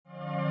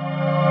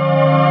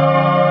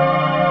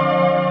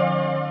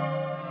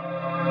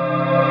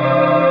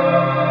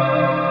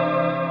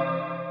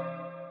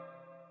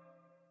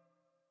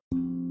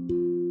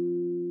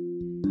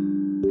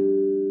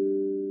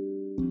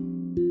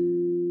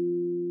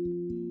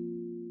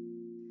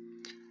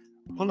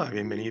Hola,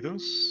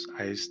 bienvenidos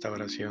a esta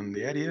oración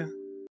diaria.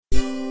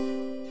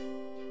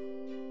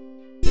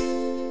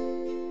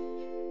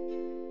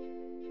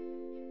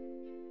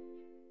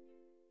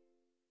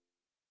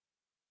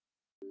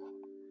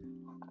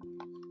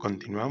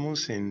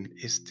 Continuamos en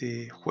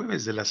este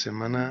jueves de la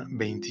semana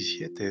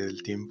 27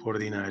 del tiempo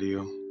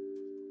ordinario.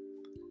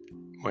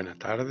 Buena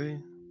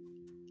tarde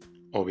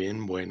o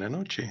bien buena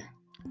noche.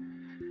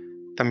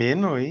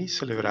 También hoy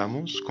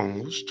celebramos con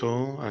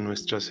gusto a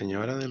Nuestra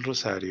Señora del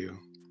Rosario.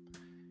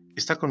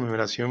 Esta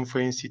conmemoración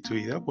fue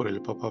instituida por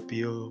el Papa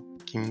Pío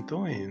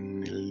V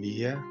en el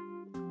día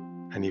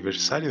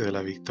aniversario de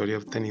la victoria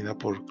obtenida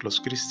por los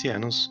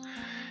cristianos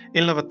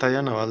en la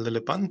batalla naval de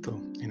Lepanto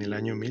en el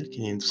año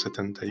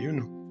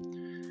 1571.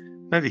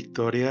 Una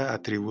victoria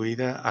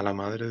atribuida a la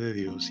Madre de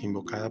Dios,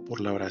 invocada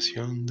por la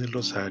oración del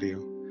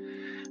Rosario.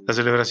 La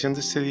celebración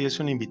de este día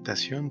es una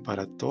invitación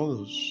para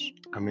todos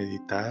a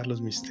meditar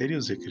los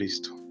misterios de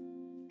Cristo,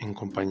 en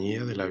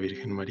compañía de la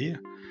Virgen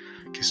María,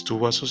 que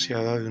estuvo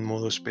asociada de un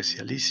modo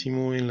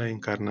especialísimo en la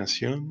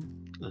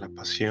encarnación, la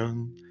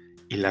pasión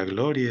y la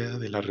gloria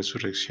de la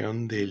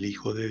resurrección del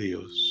Hijo de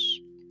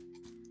Dios.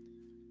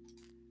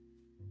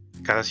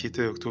 Cada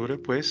 7 de octubre,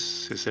 pues,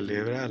 se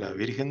celebra a la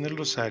Virgen del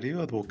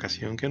Rosario,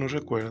 advocación que nos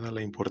recuerda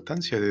la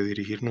importancia de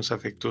dirigirnos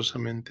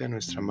afectuosamente a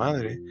nuestra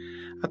Madre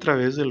a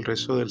través del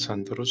rezo del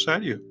Santo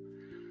Rosario.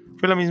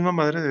 Fue la misma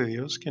Madre de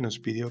Dios que nos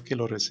pidió que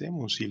lo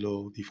recemos y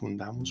lo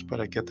difundamos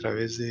para que a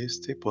través de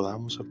este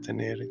podamos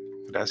obtener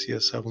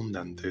gracias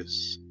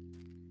abundantes.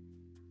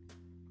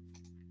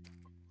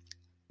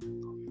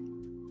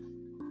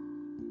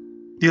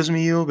 Dios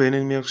mío, ven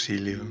en mi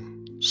auxilio.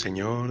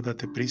 Señor,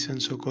 date prisa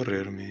en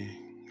socorrerme.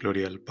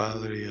 Gloria al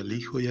Padre, al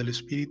Hijo y al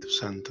Espíritu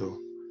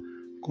Santo,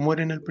 como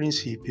era en el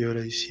principio,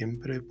 ahora y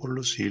siempre, por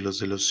los siglos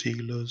de los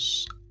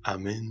siglos.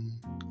 Amén.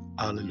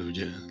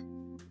 Aleluya.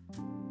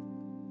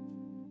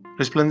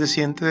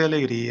 Resplandeciente de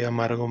alegría,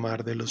 amargo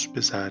mar de los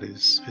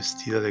pesares,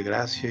 vestida de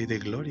gracia y de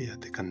gloria,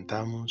 te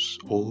cantamos,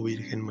 oh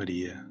Virgen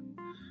María.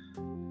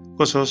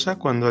 Gozosa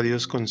cuando a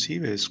Dios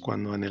concibes,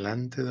 cuando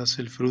anhelante das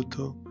el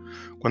fruto,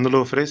 cuando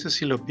lo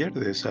ofreces y lo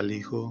pierdes al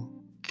Hijo,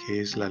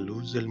 que es la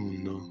luz del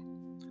mundo.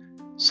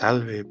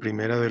 Salve,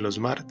 primera de los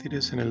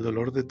mártires, en el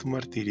dolor de tu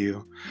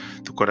martirio.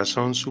 Tu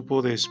corazón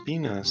supo de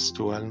espinas,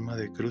 tu alma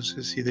de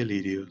cruces y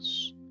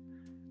delirios.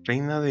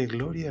 Reina de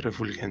gloria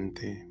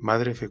refulgente,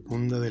 madre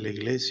fecunda de la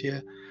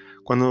Iglesia,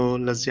 cuando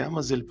las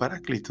llamas del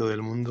Paráclito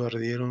del mundo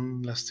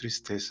ardieron las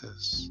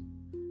tristezas.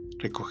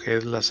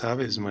 Recoged las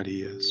aves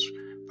Marías,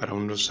 para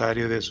un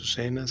rosario de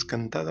azucenas,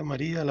 cantad a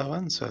María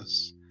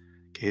alabanzas,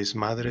 que es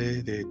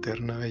madre de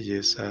eterna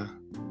belleza.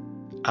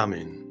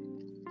 Amén.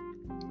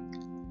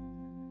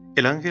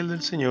 El ángel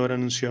del Señor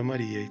anunció a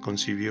María y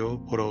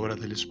concibió por obra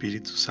del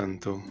Espíritu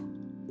Santo.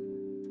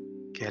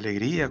 Qué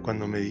alegría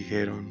cuando me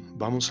dijeron,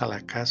 vamos a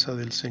la casa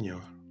del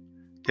Señor.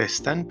 Ya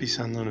están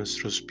pisando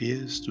nuestros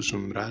pies tus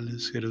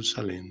umbrales,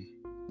 Jerusalén.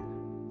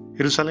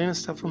 Jerusalén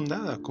está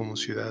fundada como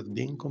ciudad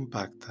bien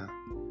compacta.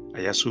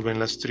 Allá suben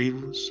las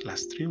tribus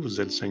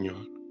del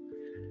Señor.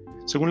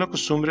 Según la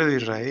costumbre de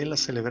Israel, a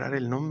celebrar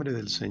el nombre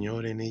del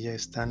Señor, en ella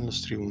están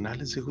los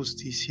tribunales de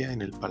justicia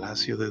en el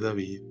palacio de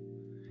David.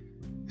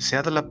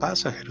 Desead la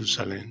paz a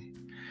Jerusalén.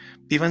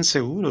 Vivan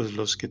seguros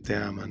los que te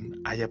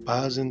aman. Haya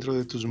paz dentro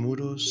de tus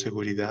muros,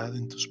 seguridad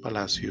en tus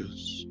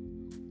palacios.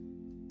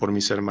 Por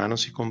mis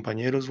hermanos y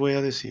compañeros voy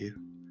a decir,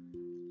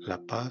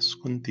 la paz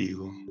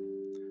contigo.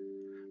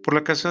 Por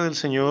la casa del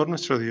Señor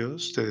nuestro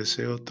Dios te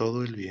deseo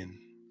todo el bien.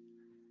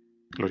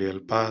 Gloria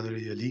al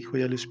Padre, y al Hijo,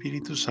 y al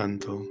Espíritu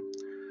Santo,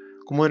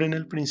 como era en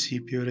el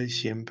principio, ahora y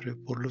siempre,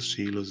 por los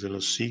siglos de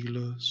los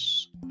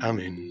siglos.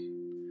 Amén.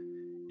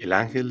 El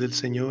ángel del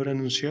Señor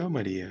anunció a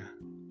María,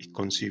 y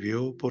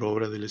concibió por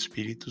obra del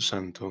Espíritu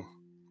Santo.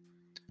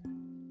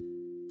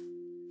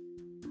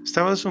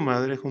 Estaba su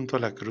madre junto a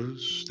la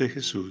cruz de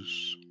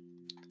Jesús.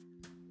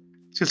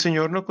 Si el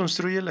Señor no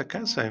construye la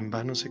casa, en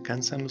vano se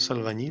cansan los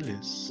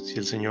albañiles. Si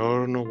el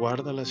Señor no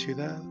guarda la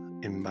ciudad,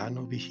 en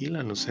vano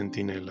vigilan los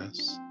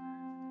centinelas.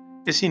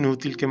 Es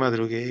inútil que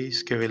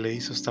madruguéis, que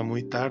veléis hasta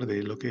muy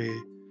tarde. Lo que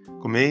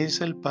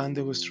coméis el pan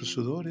de vuestros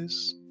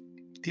sudores,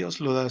 Dios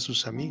lo da a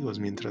sus amigos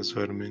mientras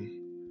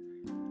duermen.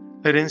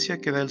 La herencia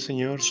que da el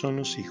Señor son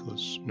los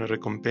hijos. Una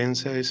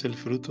recompensa es el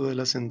fruto de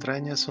las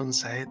entrañas, son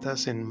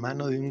saetas en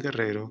mano de un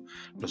guerrero,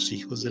 los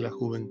hijos de la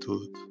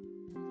juventud.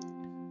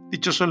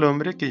 Dichoso el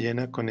hombre que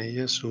llena con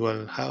ella su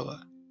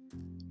aljaba.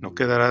 No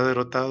quedará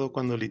derrotado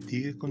cuando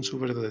litigue con su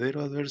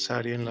verdadero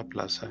adversario en la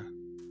plaza.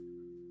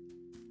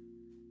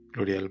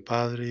 Gloria al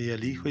Padre, y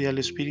al Hijo, y al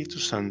Espíritu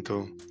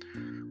Santo,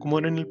 como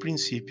era en el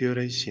principio,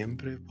 ahora y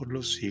siempre, por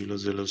los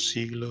siglos de los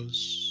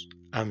siglos.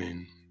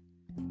 Amén.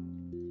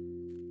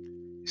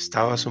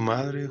 Estaba su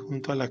madre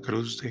junto a la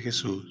cruz de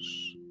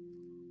Jesús.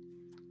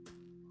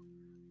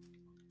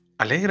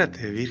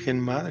 Alégrate,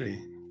 Virgen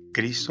Madre,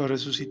 Cristo ha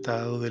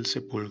resucitado del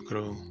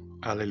sepulcro.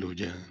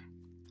 Aleluya.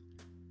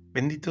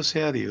 Bendito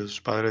sea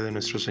Dios, Padre de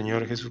nuestro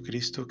Señor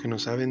Jesucristo, que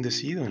nos ha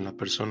bendecido en la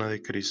persona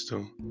de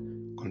Cristo,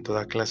 con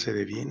toda clase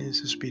de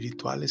bienes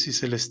espirituales y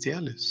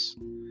celestiales.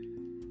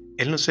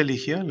 Él nos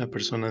eligió en la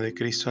persona de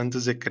Cristo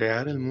antes de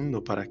crear el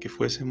mundo para que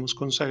fuésemos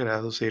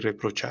consagrados e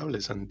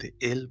irreprochables ante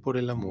Él por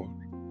el amor.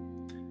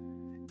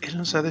 Él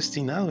nos ha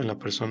destinado en la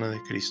persona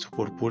de Cristo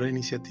por pura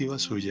iniciativa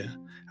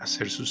suya a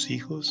ser sus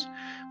hijos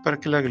para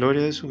que la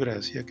gloria de su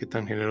gracia que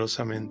tan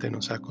generosamente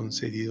nos ha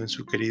concedido en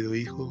su querido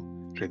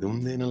Hijo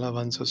redunde en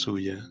alabanza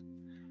suya.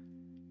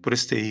 Por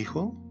este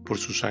Hijo, por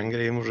su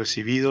sangre hemos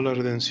recibido la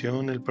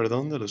redención, el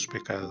perdón de los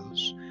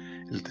pecados.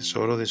 El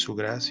tesoro de su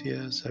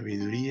gracia,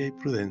 sabiduría y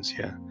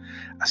prudencia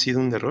ha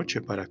sido un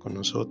derroche para con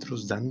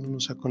nosotros,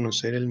 dándonos a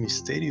conocer el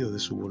misterio de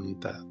su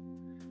voluntad.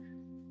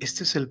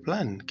 Este es el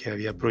plan que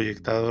había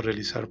proyectado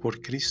realizar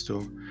por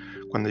Cristo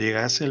cuando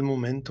llegase el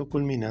momento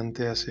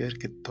culminante de hacer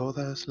que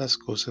todas las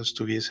cosas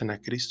tuviesen a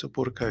Cristo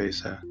por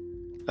cabeza,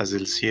 las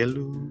del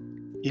cielo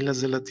y las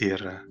de la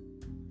tierra.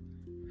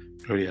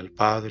 Gloria al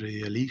Padre,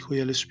 y al Hijo,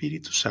 y al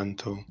Espíritu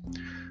Santo,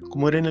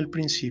 como era en el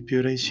principio,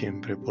 ahora y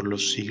siempre, por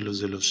los siglos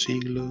de los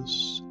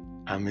siglos.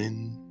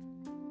 Amén.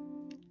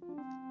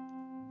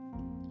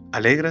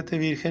 Alégrate,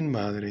 Virgen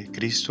Madre,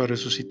 Cristo ha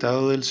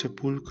resucitado del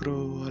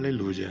sepulcro.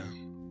 Aleluya.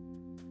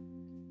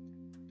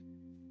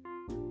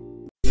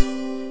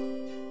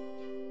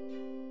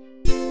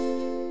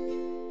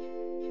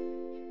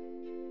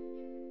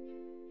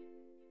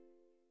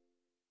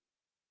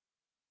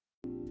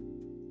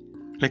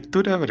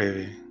 Lectura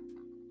breve.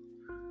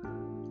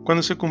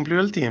 Cuando se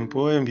cumplió el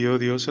tiempo, envió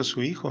Dios a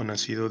su Hijo,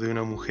 nacido de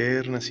una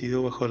mujer,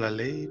 nacido bajo la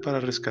ley, para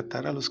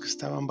rescatar a los que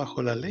estaban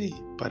bajo la ley,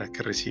 para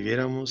que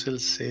recibiéramos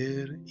el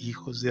ser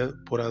hijos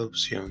por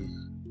adopción.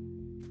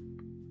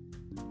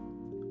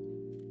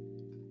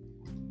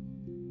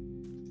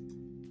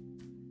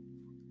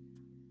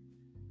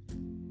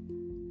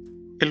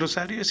 El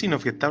rosario es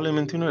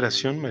inobjetablemente una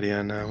oración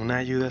mariana, una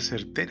ayuda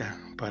certera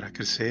para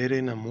crecer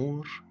en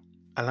amor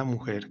a la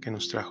mujer que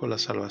nos trajo la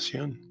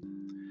salvación.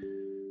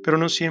 Pero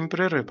no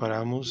siempre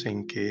reparamos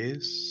en que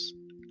es,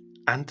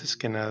 antes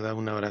que nada,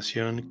 una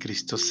oración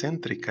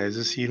cristocéntrica, es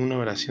decir, una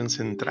oración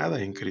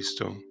centrada en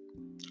Cristo,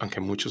 aunque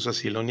muchos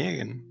así lo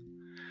nieguen.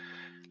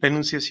 La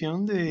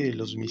enunciación de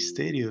los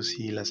misterios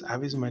y las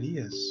Aves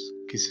Marías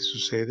que se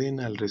suceden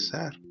al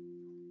rezar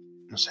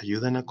nos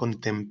ayudan a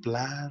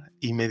contemplar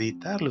y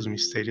meditar los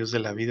misterios de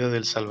la vida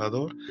del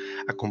Salvador,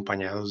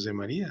 acompañados de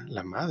María,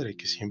 la Madre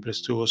que siempre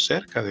estuvo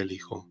cerca del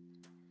Hijo.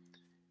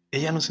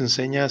 Ella nos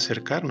enseña a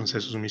acercarnos a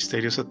esos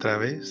misterios a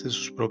través de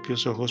sus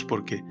propios ojos,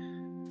 porque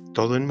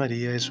todo en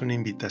María es una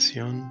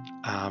invitación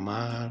a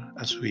amar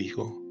a su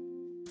Hijo,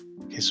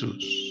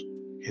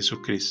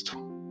 Jesucristo.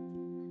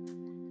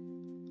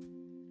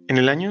 En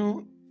el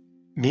año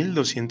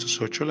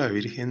 1208 la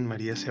Virgen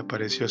María se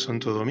apareció a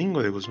Santo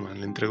Domingo de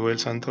Guzmán, le entregó el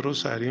Santo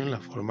Rosario en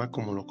la forma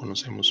como lo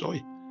conocemos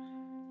hoy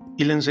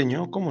y le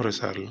enseñó cómo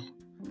rezarlo.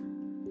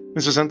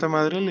 Nuestra Santa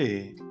Madre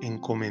le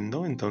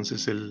encomendó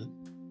entonces el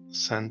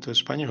santo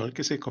español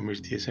que se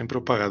convirtiese en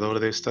propagador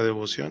de esta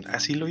devoción.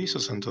 Así lo hizo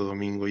Santo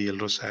Domingo, y el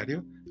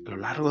rosario, a lo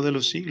largo de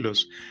los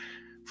siglos,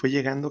 fue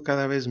llegando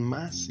cada vez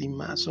más y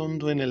más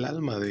hondo en el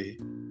alma de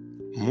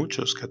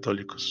muchos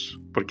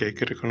católicos, porque hay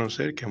que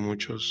reconocer que a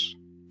muchos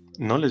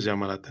no les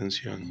llama la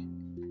atención.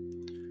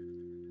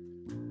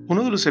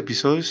 Uno de los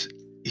episodios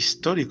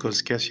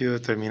históricos que ha sido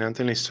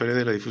determinante en la historia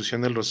de la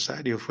difusión del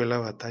rosario fue la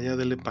batalla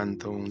de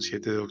Lepanto, un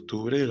 7 de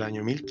octubre del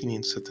año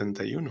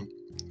 1571.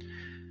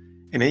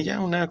 En ella,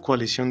 una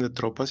coalición de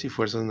tropas y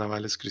fuerzas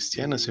navales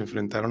cristianas se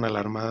enfrentaron a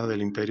la armada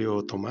del Imperio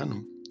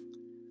Otomano,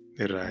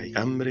 de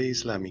raigambre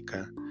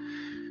islámica,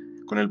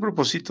 con el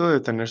propósito de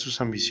detener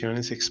sus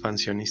ambiciones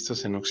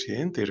expansionistas en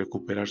Occidente y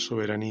recuperar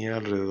soberanía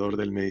alrededor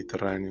del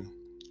Mediterráneo.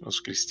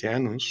 Los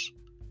cristianos,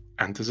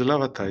 antes de la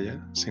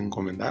batalla, se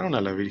encomendaron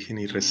a la Virgen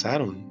y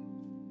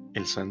rezaron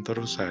el Santo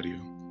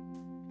Rosario.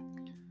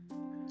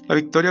 La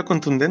victoria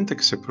contundente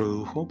que se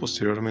produjo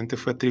posteriormente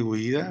fue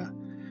atribuida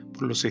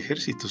por los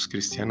ejércitos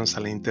cristianos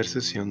a la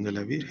intercesión de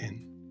la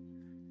Virgen.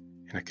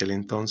 En aquel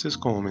entonces,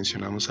 como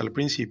mencionamos al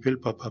principio, el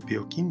Papa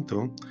Pío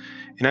V,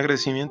 en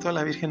agradecimiento a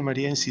la Virgen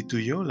María,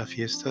 instituyó la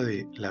fiesta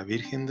de la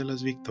Virgen de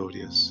las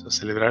Victorias, a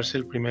celebrarse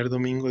el primer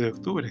domingo de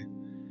octubre.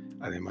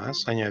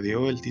 Además,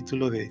 añadió el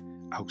título de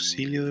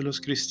Auxilio de los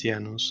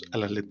Cristianos a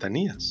las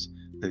letanías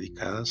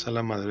dedicadas a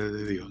la Madre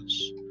de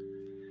Dios.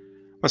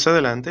 Más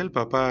adelante, el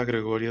Papa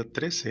Gregorio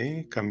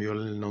XIII cambió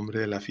el nombre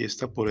de la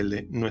fiesta por el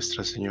de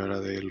Nuestra Señora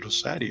del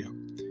Rosario,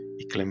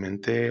 y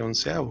Clemente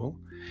XI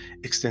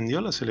extendió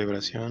la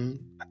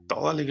celebración a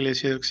toda la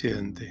Iglesia de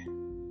Occidente.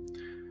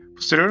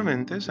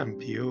 Posteriormente, San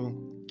Pío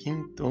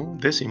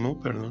X,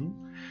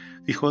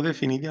 fijó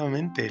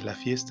definitivamente la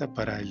fiesta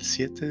para el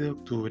 7 de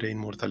octubre e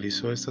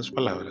inmortalizó estas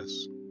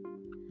palabras: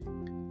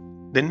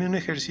 Denme un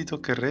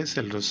ejército que rece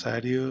el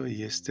rosario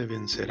y éste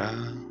vencerá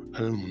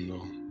al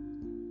mundo.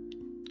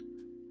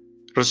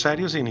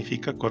 Rosario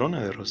significa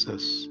corona de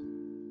rosas,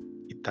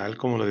 y tal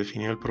como lo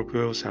definió el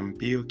propio San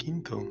Pío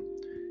V,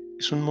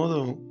 es un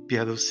modo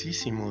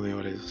piadosísimo de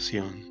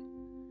oración,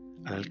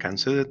 al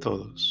alcance de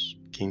todos,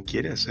 quien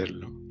quiere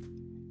hacerlo,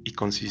 y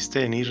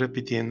consiste en ir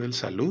repitiendo el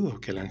saludo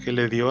que el ángel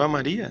le dio a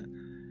María,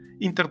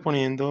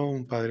 interponiendo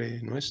un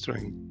Padre Nuestro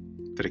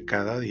entre entre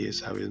cada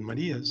 10 Aves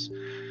Marías,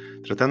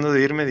 tratando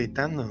de ir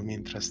meditando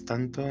mientras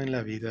tanto en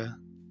la vida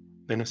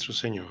de nuestro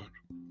Señor.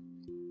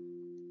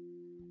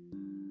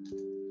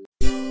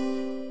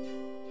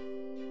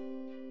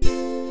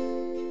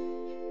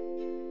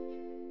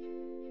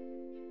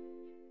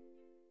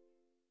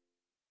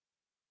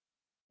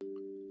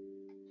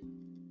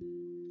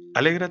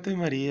 Alégrate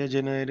María,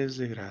 llena eres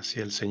de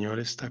gracia, el Señor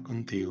está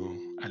contigo.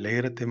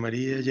 Alégrate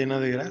María, llena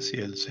de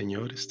gracia, el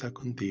Señor está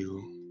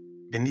contigo.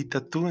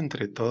 Bendita tú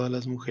entre todas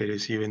las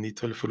mujeres y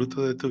bendito el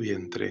fruto de tu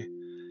vientre.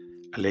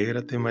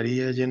 Alégrate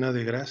María, llena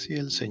de gracia,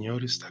 el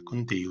Señor está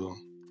contigo.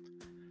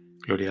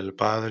 Gloria al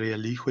Padre,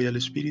 al Hijo y al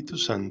Espíritu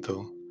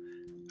Santo.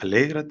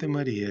 Alégrate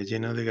María,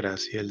 llena de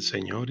gracia, el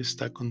Señor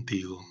está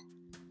contigo.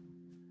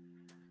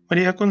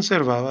 María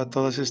conservaba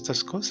todas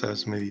estas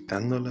cosas,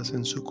 meditándolas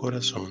en su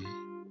corazón.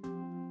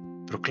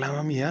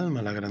 Proclama mi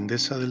alma la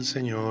grandeza del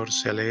Señor,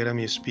 se alegra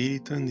mi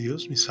espíritu en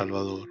Dios mi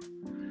Salvador,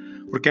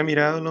 porque ha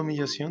mirado la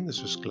humillación de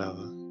su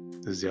esclava.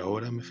 Desde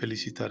ahora me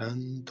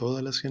felicitarán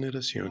todas las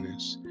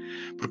generaciones,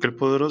 porque el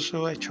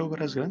Poderoso ha hecho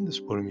obras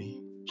grandes por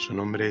mí. Su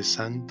nombre es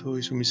santo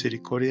y su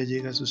misericordia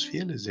llega a sus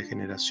fieles de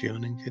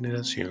generación en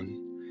generación.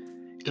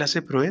 Él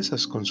hace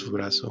proezas con su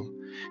brazo,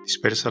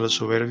 dispersa a los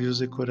soberbios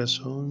de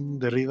corazón,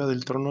 derriba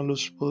del trono a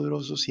los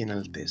poderosos y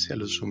enaltece a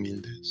los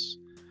humildes.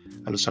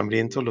 A los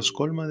hambrientos los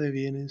colma de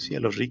bienes y a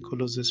los ricos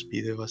los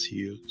despide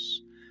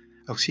vacíos.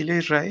 Auxilia a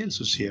Israel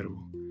su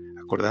siervo,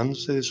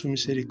 acordándose de su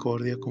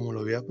misericordia como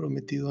lo había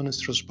prometido a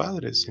nuestros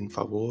padres en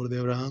favor de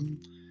Abraham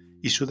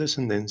y su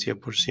descendencia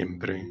por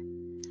siempre.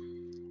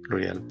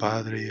 Gloria al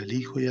Padre, al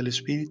Hijo y al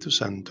Espíritu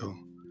Santo,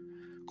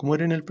 como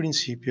era en el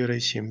principio, ahora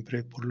y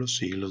siempre, por los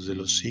siglos de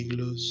los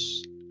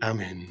siglos.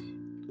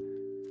 Amén.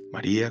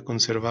 María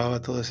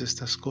conservaba todas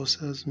estas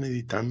cosas,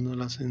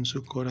 meditándolas en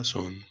su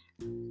corazón.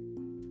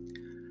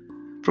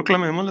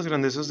 Proclamemos las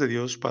grandezas de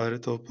Dios Padre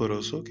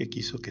Todopoderoso, que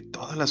quiso que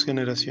todas las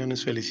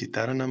generaciones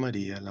felicitaran a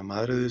María, la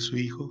madre de su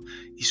Hijo,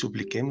 y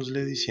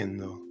supliquémosle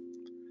diciendo: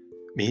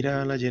 mira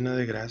a la llena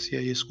de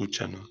gracia y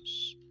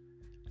escúchanos.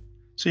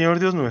 Señor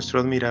Dios nuestro,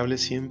 admirable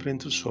siempre en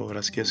tus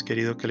obras, que has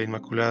querido que la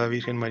Inmaculada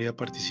Virgen María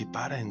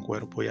participara en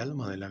cuerpo y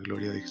alma de la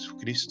gloria de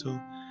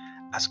Jesucristo,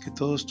 haz que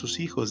todos tus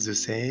hijos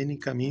deseen y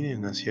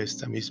caminen hacia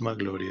esta misma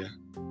gloria.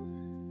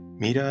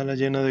 Mira a la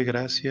llena de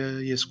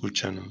gracia y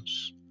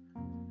escúchanos.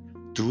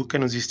 Tú que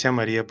nos diste a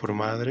María por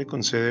madre,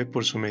 concede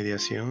por su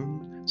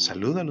mediación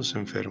salud a los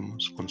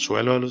enfermos,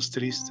 consuelo a los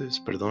tristes,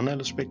 perdona a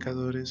los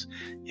pecadores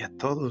y a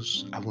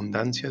todos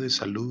abundancia de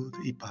salud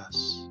y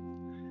paz.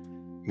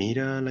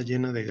 Mira a la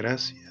llena de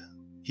gracia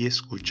y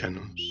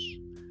escúchanos.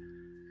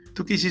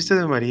 Tú que hiciste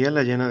de María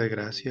la llena de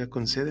gracia,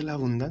 concede la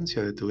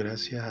abundancia de tu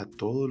gracia a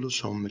todos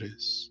los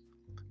hombres.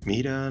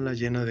 Mira a la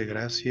llena de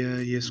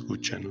gracia y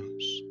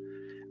escúchanos.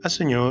 Haz,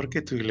 Señor,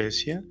 que tu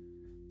iglesia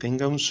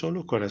tenga un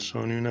solo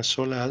corazón y una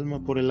sola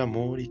alma por el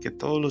amor, y que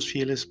todos los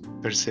fieles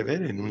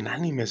perseveren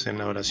unánimes en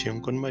la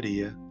oración con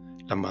María,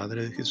 la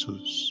Madre de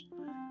Jesús.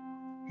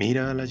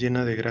 Mira a la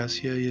llena de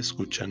gracia y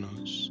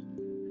escúchanos.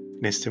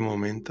 En este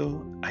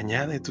momento,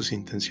 añade tus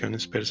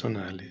intenciones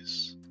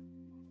personales.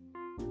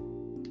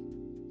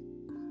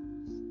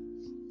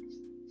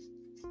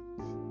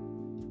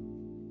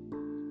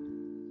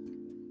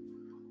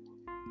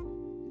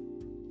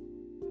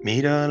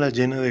 Mira a la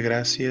llena de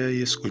gracia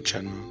y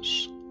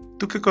escúchanos.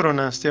 Tú que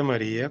coronaste a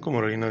María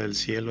como reina del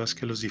cielo, haz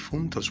que los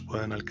difuntos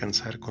puedan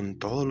alcanzar con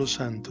todos los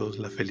santos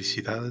la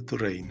felicidad de tu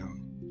reino.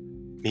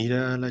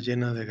 Mira a la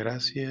llena de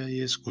gracia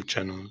y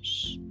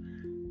escúchanos.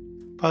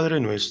 Padre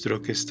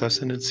nuestro que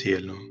estás en el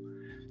cielo,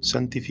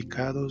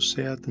 santificado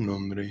sea tu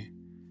nombre.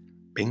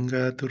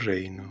 Venga a tu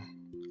reino.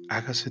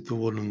 Hágase tu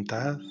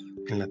voluntad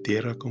en la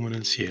tierra como en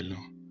el cielo.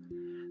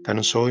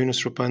 Danos hoy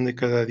nuestro pan de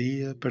cada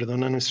día,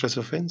 perdona nuestras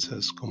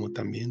ofensas, como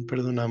también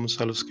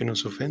perdonamos a los que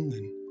nos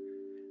ofenden.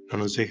 No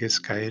nos dejes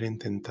caer en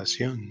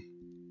tentación,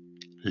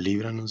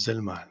 líbranos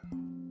del mal.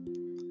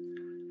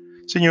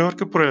 Señor,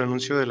 que por el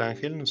anuncio del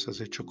ángel nos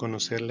has hecho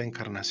conocer la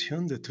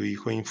encarnación de tu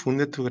Hijo,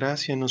 infunde tu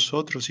gracia en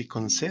nosotros y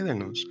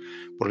concédenos,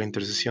 por la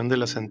intercesión de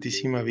la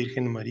Santísima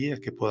Virgen María,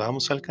 que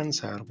podamos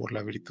alcanzar, por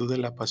la virtud de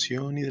la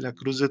pasión y de la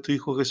cruz de tu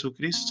Hijo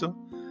Jesucristo,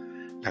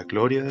 la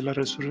gloria de la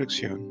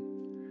resurrección.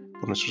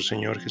 Por nuestro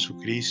Señor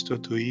Jesucristo,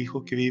 tu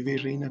Hijo, que vive y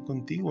reina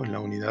contigo en la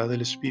unidad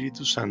del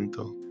Espíritu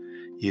Santo,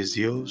 y es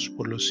Dios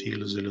por los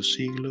siglos de los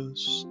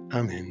siglos.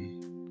 Amén.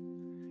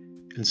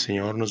 El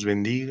Señor nos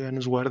bendiga,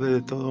 nos guarde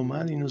de todo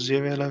mal y nos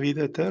lleve a la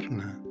vida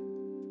eterna.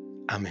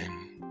 Amén.